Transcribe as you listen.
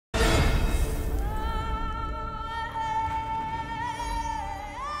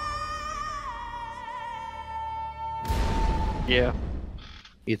Yeah.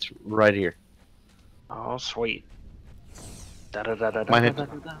 It's right here. Oh, sweet. Da da da da da Might da have da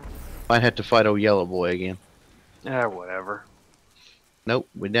to, da. might have to fight old yellow boy again. Yeah, whatever. Nope,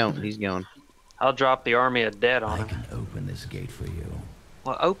 we don't. He's gone. I'll drop the army of dead on I him. can open this gate for you.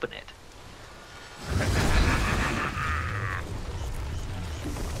 Well, open it.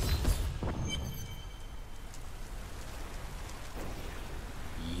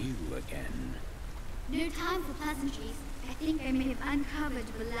 You again. No time for pleasantries. I think I may have uncovered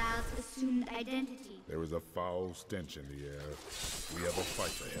Bilal's assumed identity. There is a foul stench in the air. We have a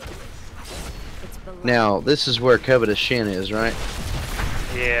fight ahead of us. It's Bilal. Now, this is where Covetous Shin is, right?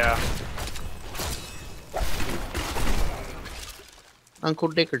 Yeah. Uncle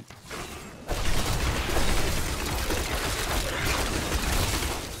Deckard.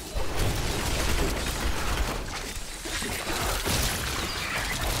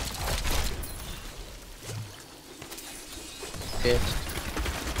 Yes.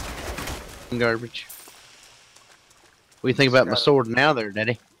 Garbage. What do you think about my sword now there,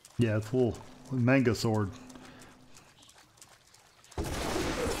 Daddy? Yeah, it's full. Manga sword.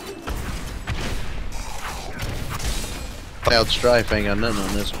 Cloud Strife ain't got nothing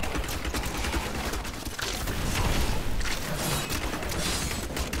on this one.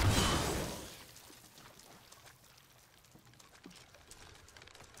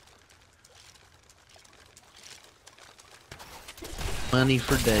 Money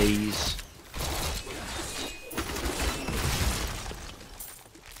for days.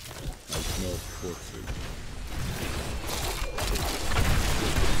 I smell corpses.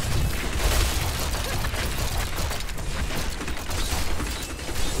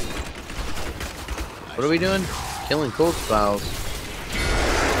 What are we doing? Killing corpse files.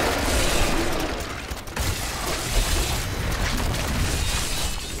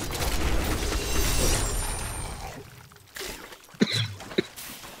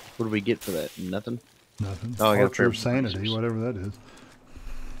 What do we get for that? Nothing? Nothing. Oh, I got a pair Archer of sanity, bracers. whatever that is.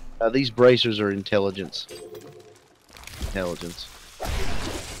 These bracers are intelligence. Intelligence.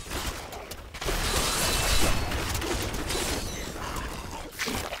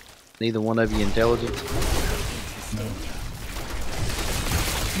 Neither one of you intelligence? No.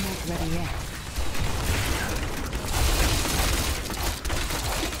 Not ready yet.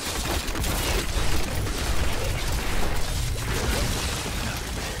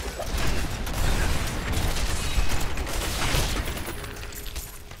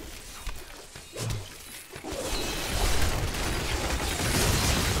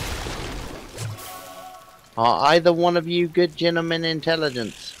 Are either one of you good gentlemen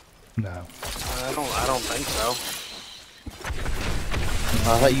intelligence? No. I don't think so.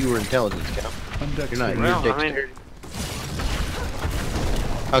 I thought you were intelligence, Cal. I'm You're not. dexterity. You're Well, I mean- dexterity.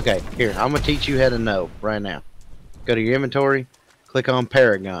 Okay, here. I'm gonna teach you how to know right now. Go to your inventory. Click on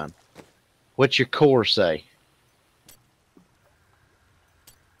Paragon. What's your core say?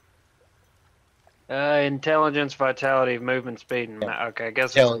 Intelligence, vitality, movement, speed, and okay. I guess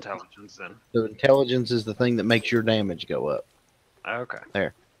it's Intelligence. intelligence then. The intelligence is the thing that makes your damage go up. Okay.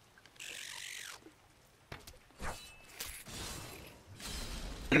 There.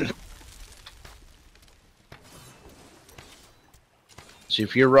 So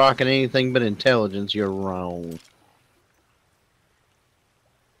if you're rocking anything but intelligence, you're wrong.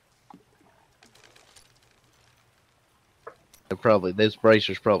 Those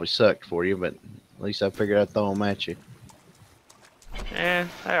bracers probably sucked for you, but at least I figured I'd throw them at you. Eh,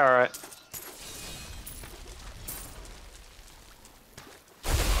 they alright.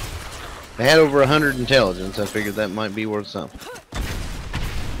 They had over 100 intelligence. I figured that might be worth something.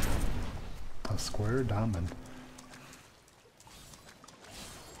 A square diamond.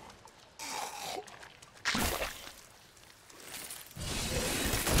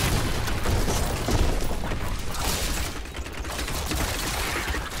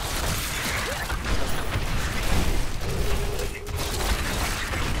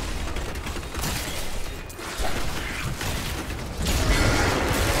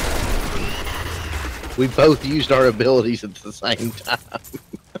 We both used our abilities at the same time.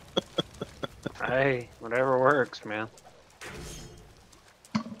 Hey, whatever works, man.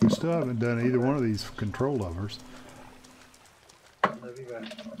 We still haven't done either one of these control levers.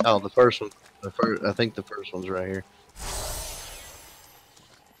 Oh, the first one. I think the first one's right here.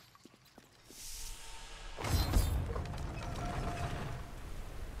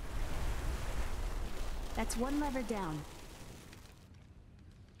 That's one lever down.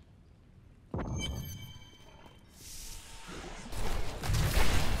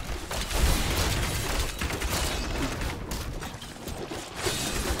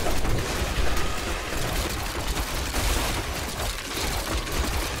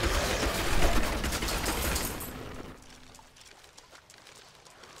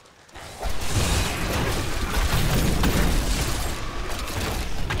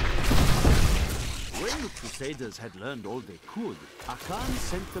 Crusaders had learned all they could, Akan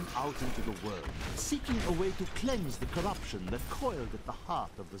sent them out into the world, seeking a way to cleanse the corruption that coiled at the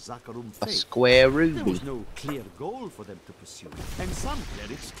heart of the Zakarum A faith. square There ruby. was no clear goal for them to pursue, and some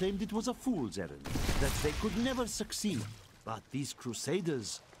clerics claimed it was a fool's errand, that they could never succeed. But these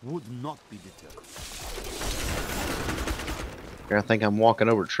Crusaders would not be deterred. I think I'm walking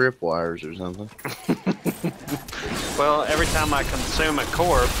over tripwires or something. Well, every time I consume a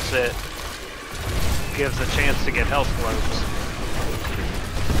corpse, it gives a chance to get health globes.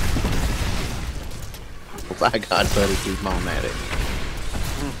 By God, buddy, keep on at it.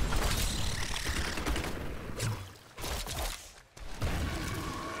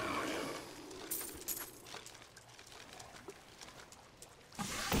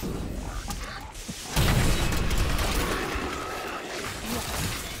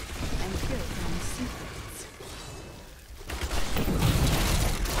 And built on secrets.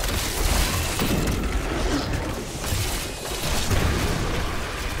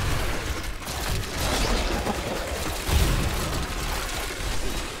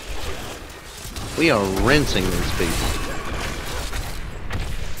 We are rinsing these people.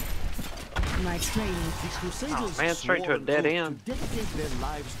 My training. These Crusaders Oh, man, straight to a swore dead oath end. to dedicate their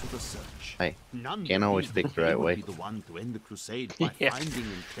lives to the search. Hey, None can't always believed pick the that they right would way. be the one to end the crusade by Yeah. finding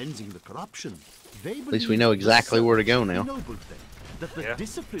and cleansing the corruption. They At least we believed know the exactly where to go search now. ennobled them, that the Yeah.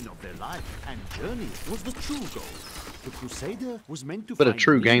 discipline of their life and journey was the true goal. The Crusader was meant to But a find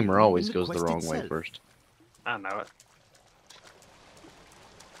true meaning gamer in always the goes the quest wrong way itself. first. I know it.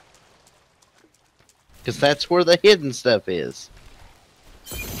 Because that's where the hidden stuff is.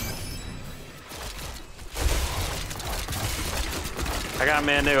 I got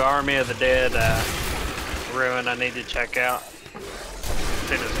me a new Army of the Dead ruin I need to check out as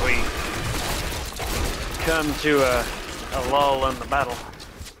soon as we come to a lull in the battle.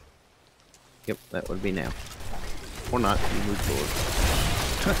 Yep, that would be now. Or not, you move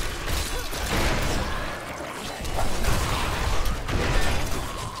forward.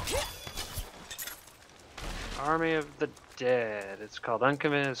 Army of the Dead. It's called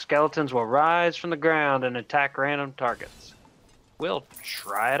Uncommitted. Skeletons will rise from the ground and attack random targets. We'll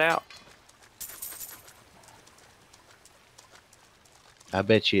try it out. I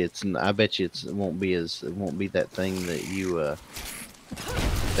bet you it's. It won't be that thing that you that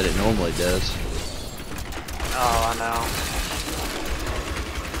it normally does. Oh, I know.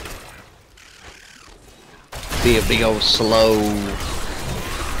 Be a big old slow.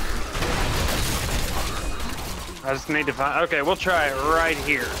 I just need to find. Okay, we'll try it right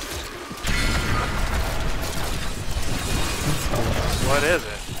here. What is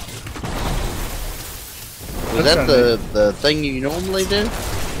it? Was that the thing you normally do?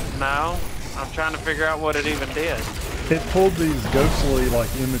 No, I'm trying to figure out what it even did. It pulled these ghostly like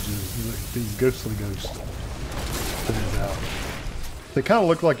images, these ghostly ghosts things out. They kind of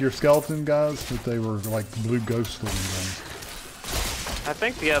look like your skeleton guys, but they were like blue ghost looking things. I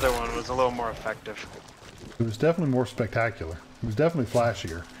think the other one was a little more effective. It was definitely more spectacular. It was definitely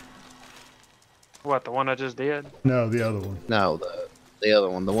flashier. What, the one I just did? No, the other one. No, the other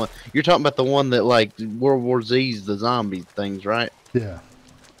one. The one you're talking about, the one that like World War Z's the zombie things, right? Yeah.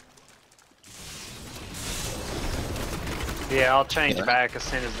 Yeah, I'll change back as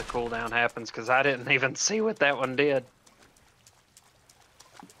soon as the cooldown happens, because I didn't even see what that one did.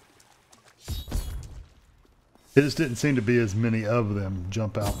 It just didn't seem to be as many of them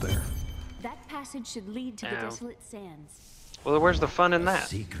jump out there. That passage should lead to the Ow. desolate sands. Well, where's the fun in A that?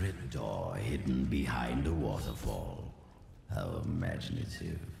 secret door hidden behind a waterfall. How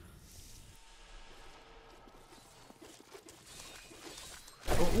imaginative.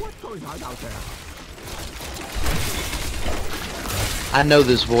 What's going on out there? I know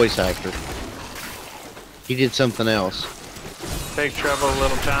this voice actor. He did something else. Big Trouble in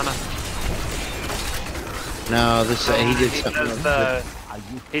Little China? No, this he did He something does else.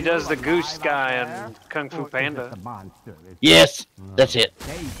 he does the goose guy in Kung Fu Panda. Yes, that's it.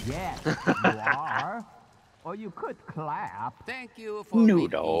 Hey, yes, you are. Or you could clap. Thank you for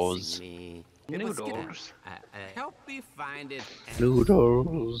Noodles. releasing me. Noodles. Help me find it.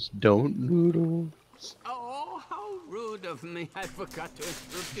 Noodles, don't noodle. Oh, how rude of me. I forgot to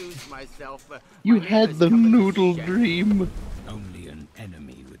introduce myself. You My name had is the Company noodle Chef. dream. Only an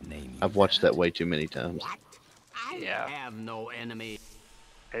enemy would name you. I've watched that way too many times. What? I Yeah. have no enemy.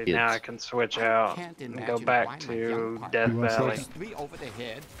 Okay, now I can switch out Can't and imagine go why back my to young Death You want Valley. something? me over the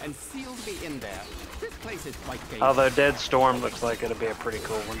head and sealed me in there. This place is quite dangerous. Although Dead Storm looks like it'll be a pretty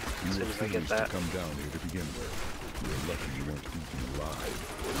cool one You as soon as I get refused to that. come down here to begin with. You're lucky you weren't eaten alive.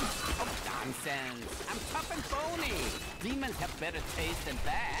 Oh, nonsense. I'm tough and bony. Demons have better taste than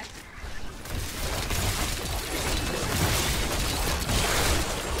that.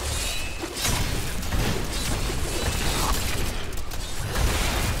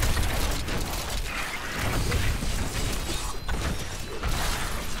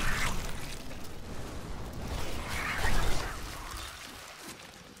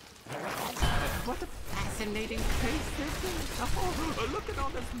 What a fascinating place this is. Oh, look at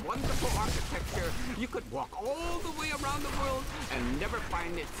all this wonderful architecture. You could walk all the way around the world and never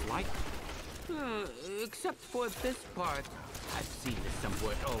find its like. Except for this part. I've seen this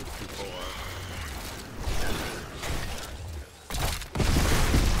somewhere else before.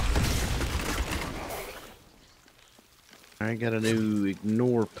 I got a new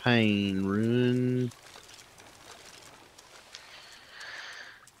ignore pain rune.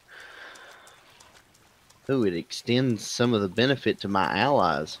 Ooh, it extends some of the benefit to my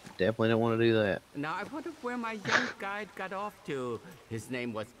allies. Definitely don't want to do that. Now, I wonder where my young guide got off to. His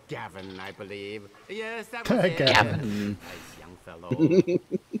name was Gavin, I believe. Yes, that was it. Gavin. Nice young fellow.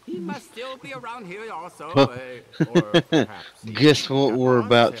 He must still be around here also. Or perhaps Guess what we're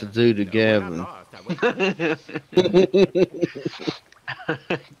about to do to Gavin?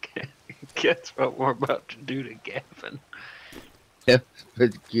 Guess what we're about to do to Gavin?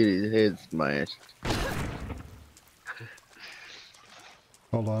 Let's get his head smashed.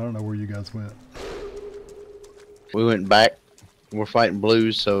 Hold on, I don't know where you guys went. We went back. We're fighting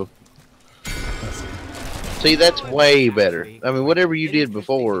blues, so. See, that's way better. I mean, whatever you did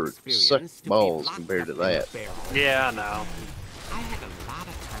before sucked balls compared to that. Yeah, I know. I had a lot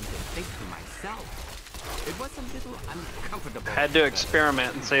of time to think to myself. It was a little uncomfortable. Had to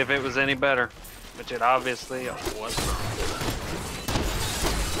experiment and see if it was any better, which it obviously wasn't.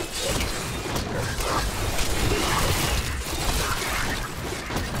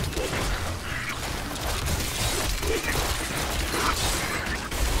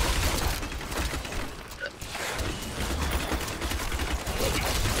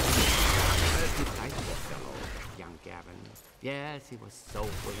 Young Gavin. Yes, he was so willing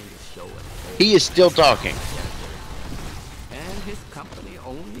to show it. He is still talking. And his company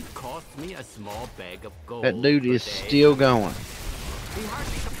only cost me a small bag of gold. That dude is still going. He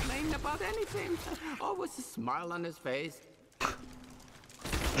hardly complained about anything. Always a smile on his face.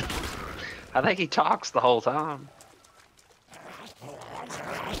 I think he talks the whole time.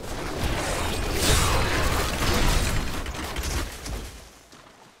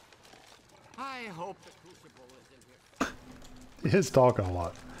 I hope the crucible is in here. He is talking a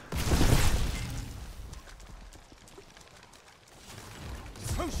lot.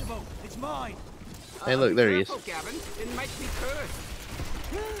 Crucible, it's mine. Hey, look, there he is. Careful, Gavin. It might be cursed.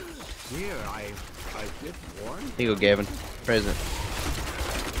 Here, I did warn. Here you go, Gavin. Present.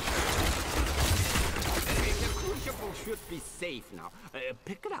 The crucible should be safe now.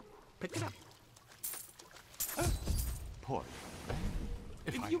 Pick it up. Pick it up. Poor.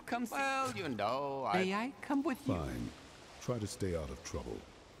 If you come, well, you know, May I come with you? Fine. Try to stay out of trouble.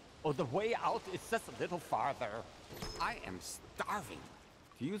 Oh, the way out is just a little farther. I am starving.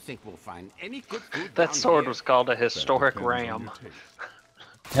 Do you think we'll find any good food That down sword here? was called a historic Depends on ram. your taste.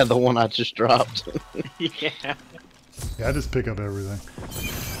 Yeah, the one I just dropped. Yeah. Yeah, I just pick up everything.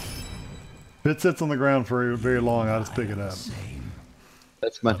 If it sits on the ground for very long, I just pick it up.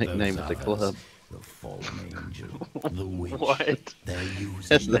 That's my nickname at the club. The fallen angel, the witch. What? They're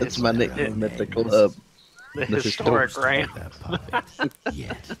using That's my nickname at the club. The historic ram. their puppets.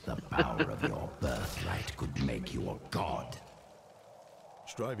 Yet the power of your birthright could make you a god.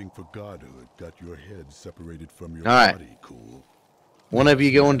 Striving for godhood got your head separated from your All right. body, cool. One of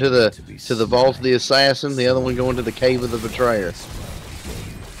you going to the vault of the assassin, the other one going to the cave of the betrayer.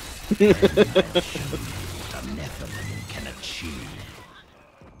 Can achieve.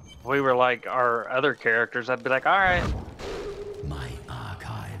 We were like our other characters. I'd be like, all right. My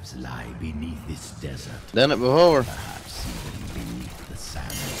archives lie beneath this desert. Done it before. Perhaps even beneath the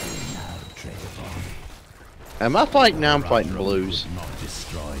sands we now tread upon. Am I fighting now? I'm fighting blues. Not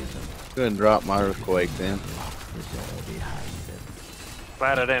destroy them. Go ahead and drop my earthquake then. Lock the door behind them.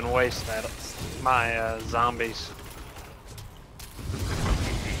 Glad I didn't waste that. My zombies.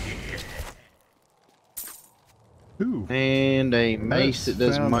 Ooh. And a mace that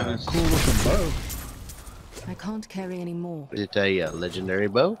does Found a minus. cool looking bow. I can't carry any more. Is it a legendary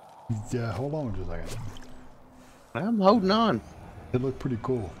bow? Yeah, hold on just a second. I'm holding on. It looked pretty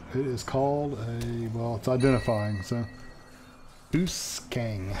cool. It is called a, well, it's identifying, so.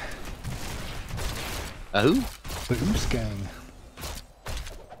 Uskang. A who? The Uskang.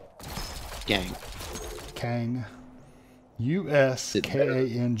 Gang. Kang.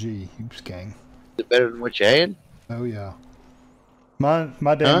 U-S-K-A-N-G. Uskang. Is it better than what you had? Oh, yeah.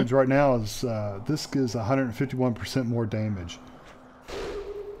 My damage right now is this gives 151% more damage.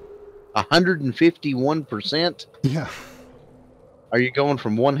 151%? Yeah. Are you going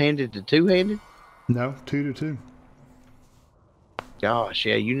from one-handed to two-handed? No, 2 to 2. Gosh,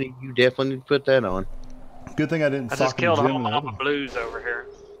 yeah, you definitely need to put that on. Good thing I didn't I just sock in the killed gym all in the other my one. blues over here.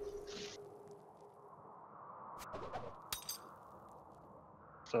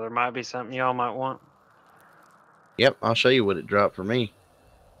 So there might be something y'all might want. Yep, I'll show you what it dropped for me.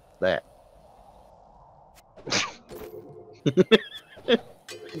 That.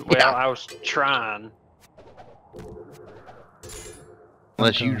 Well, I was trying.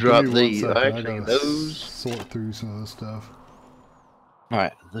 Unless you Give drop me 1 these. second. I Actually, gotta those. sort through some of this stuff.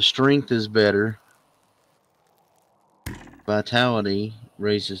 Alright, the strength is better. Vitality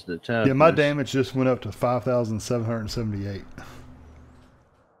raises the toughness. Yeah, my damage just went up to 5,778.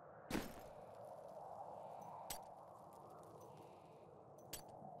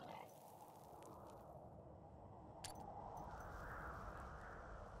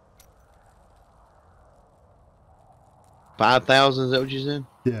 $5,000, is that what you said?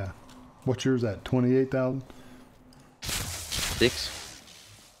 Yeah. What's yours at? 28,000? 6?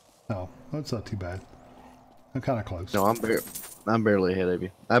 Oh, that's not too bad. I'm kind of close. No, I'm barely ahead of you.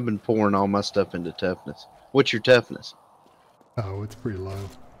 I've been pouring all my stuff into toughness. What's your toughness? Oh, it's pretty low.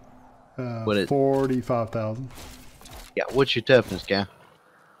 What it? 45,000. Yeah, what's your toughness, guy?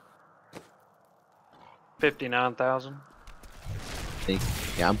 59,000.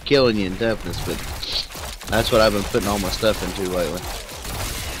 Yeah, I'm killing you in toughness, but that's what I've been putting all my stuff into lately.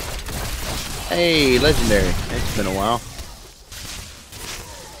 Hey, legendary. It's been a while.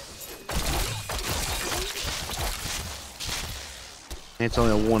 It's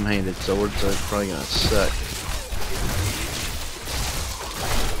only a one-handed sword, so it's probably gonna suck.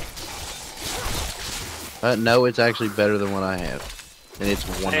 No, it's actually better than what I have. And it's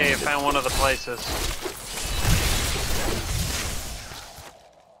one-handed. Hey, I found one of the places.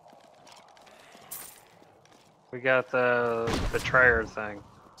 We got the betrayer thing.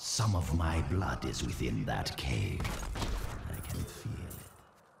 Some of my blood is within that cave. I can feel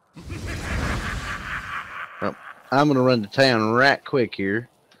it. Well, I'm gonna run to town right quick here,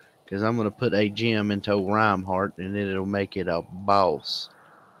 because I'm gonna put a gem into Rhymeheart, and then it'll make it a boss.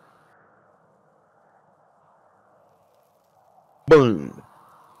 Boom.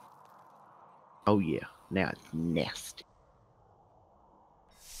 Oh yeah, now it's nasty.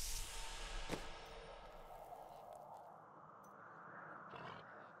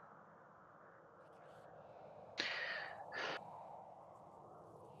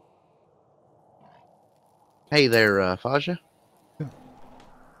 Hey there, Faja. Yeah.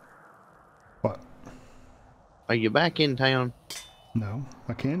 What? Are you back in town? No,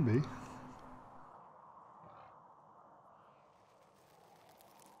 I can be.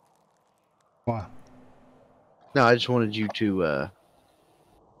 Why? No, I just wanted you to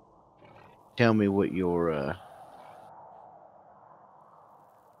tell me what your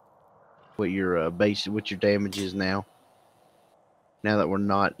base, what your damage is now. Now that we're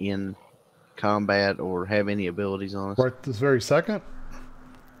not in combat or have any abilities on us. Right this very second?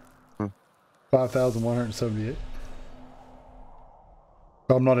 Huh. 5,178.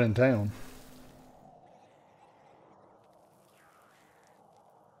 I'm not in town.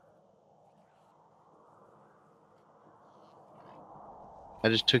 I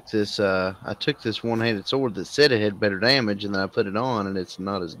just took this one-handed sword that said it had better damage, and then I put it on, and it's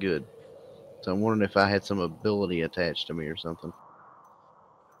not as good. So I'm wondering if I had some ability attached to me or something.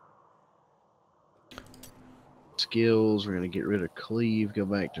 Skills, we're going to get rid of Cleave, go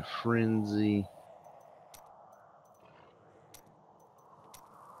back to Frenzy.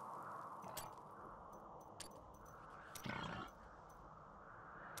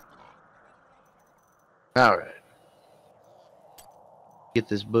 Alright. Get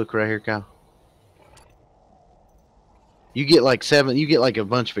this book right here, Kyle. You get like a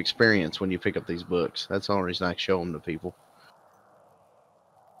bunch of experience when you pick up these books. That's the only reason I show them to people.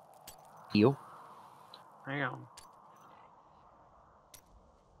 Heal. Hang on.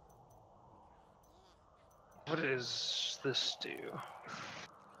 What does this do?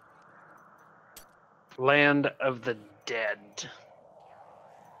 Land of the Dead.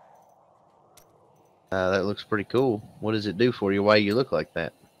 That looks pretty cool. What does it do for you? Why you look like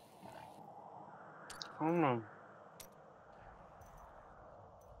that? I don't know.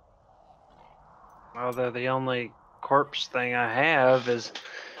 Although the only corpse thing I have is...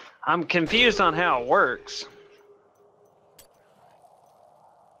 I'm confused on how it works.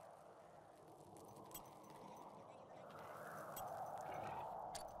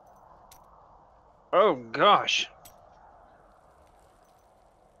 Oh gosh.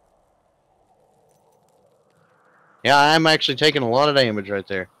 Yeah, I'm actually taking a lot of damage right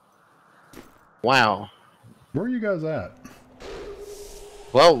there. Wow. Where are you guys at?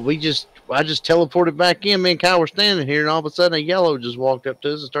 Well, I just teleported back in. Me and Kyle were standing here, and all of a sudden a yellow just walked up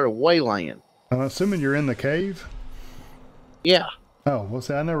to us and started waylaying. I'm assuming you're in the cave? Yeah. Oh, well,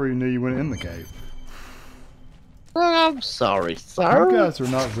 see, I never even knew you went in the cave. I'm sorry, sir. You guys are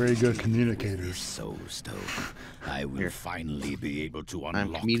not very good communicators. So, Stone, I will finally be able to unlock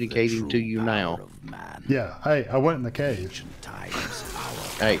I'm communicating to you now. Yeah, hey, I went in the cave.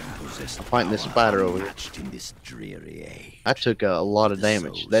 Hey, I'm fighting this spider over here. I took a lot of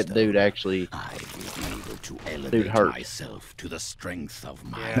damage. That dude actually... Dude hurt. Myself to the strength of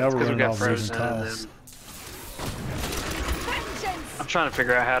my Yeah, because we got frozen. I'm trying to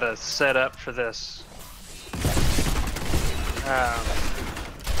figure out how to set up for this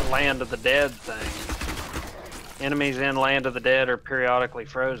Land of the Dead thing. Enemies in Land of the Dead are periodically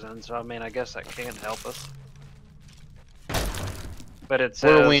frozen, so I mean, I guess that can help us. But it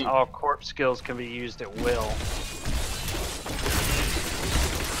says all corpse skills can be used at will.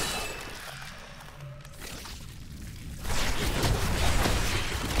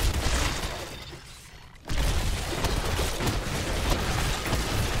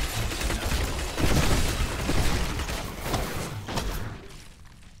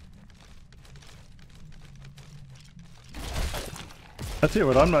 I tell you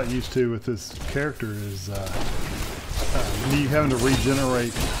what I'm not used to with this character is me having to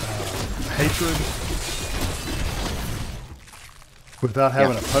regenerate hatred without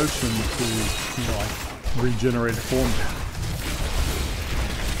having a potion to, you know, like regenerate it for me.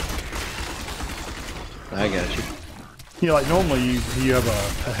 I got you. You know, like normally you have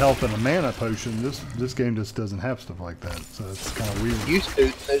a health and a mana potion. This game just doesn't have stuff like that, so it's kind of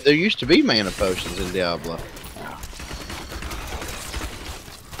weird. There used to be mana potions in Diablo.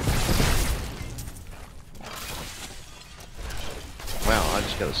 Wow, I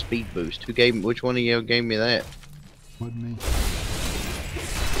just got a speed boost. Which one of you gave me that? Wasn't me.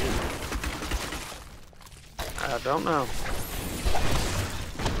 I don't know.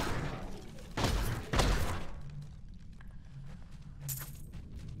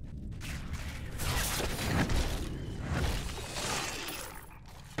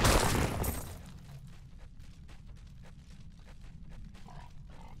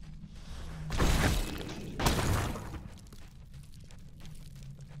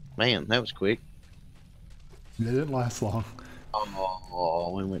 Man, that was quick. It didn't last long.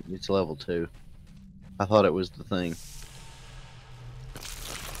 Oh, it's level 2. I thought it was the thing.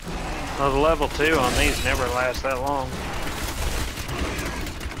 Well, the level 2 on these never last that long.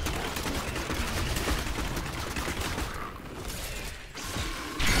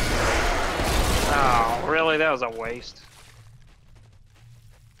 Oh, really? That was a waste.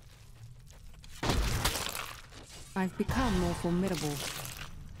 I've become more formidable.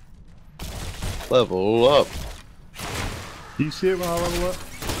 Level up. Do you see it when I level up?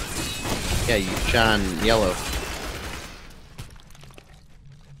 Yeah, you shine yellow.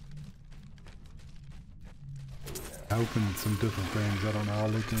 I opened some different things. I don't know. I'll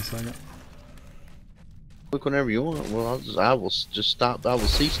look in a second. Look whenever you want. Well, I will just stop. I will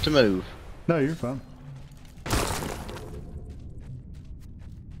cease to move. No, you're fine.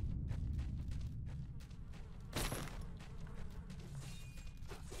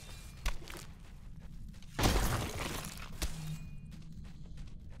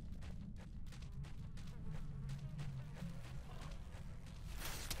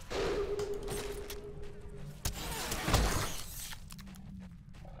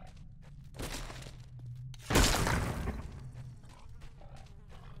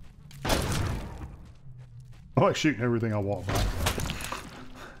 I like shooting everything I walk by.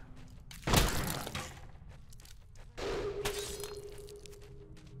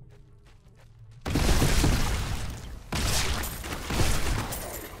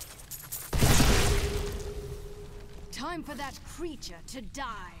 Time for that creature to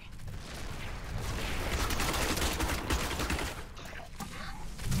die.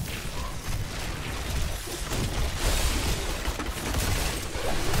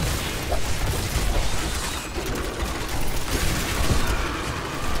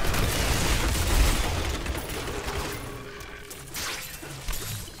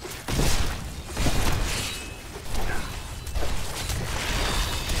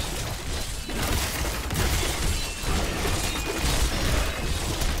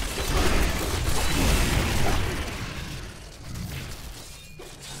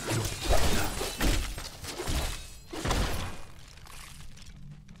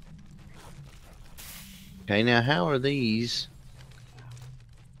 Okay, now how are these?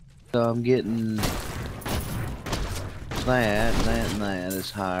 So I'm getting that, and that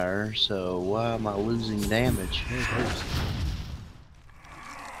is higher, so why am I losing damage? It hurts.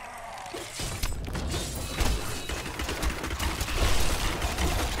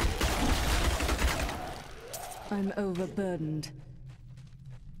 I'm overburdened.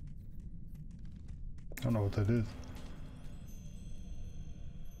 I don't know what that is.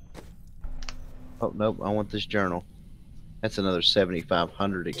 Oh, nope, I want this journal. That's another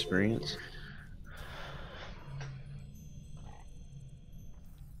 7,500 experience.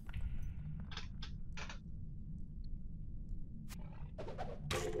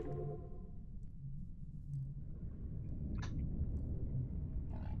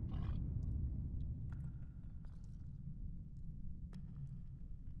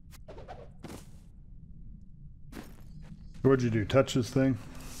 What'd you do? Touch this thing?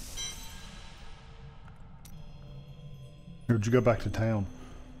 Or would you go back to town?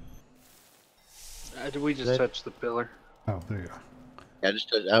 We just touched the pillar. Oh, there you go. Yeah,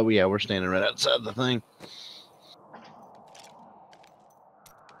 just oh yeah, we're standing right outside the thing.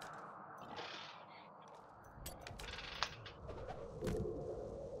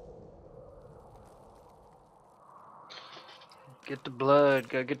 Get the blood.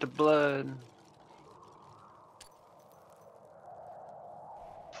 Gotta get the blood.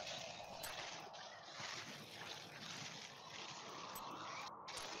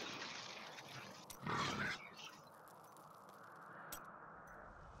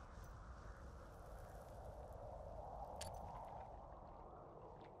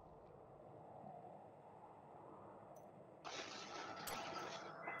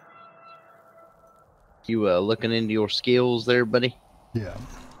 You looking into your skills there, buddy? Yeah.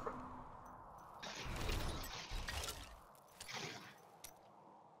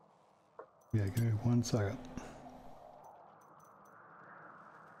 Yeah, give me 1 second.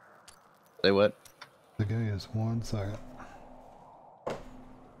 Say what? Okay, it's 1 second.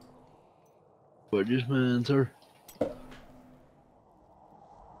 What just meant, sir?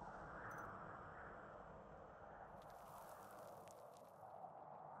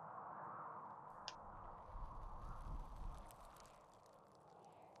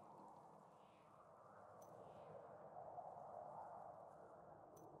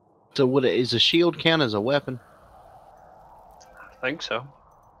 So what is a shield count as a weapon? I think so.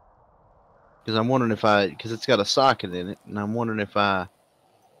 Because I'm wondering if because it's got a socket in it, and I'm wondering if I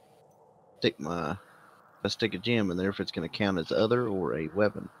stick a gem in there, if it's going to count as other or a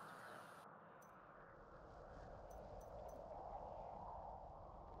weapon.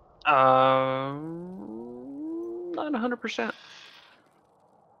 Not 100%.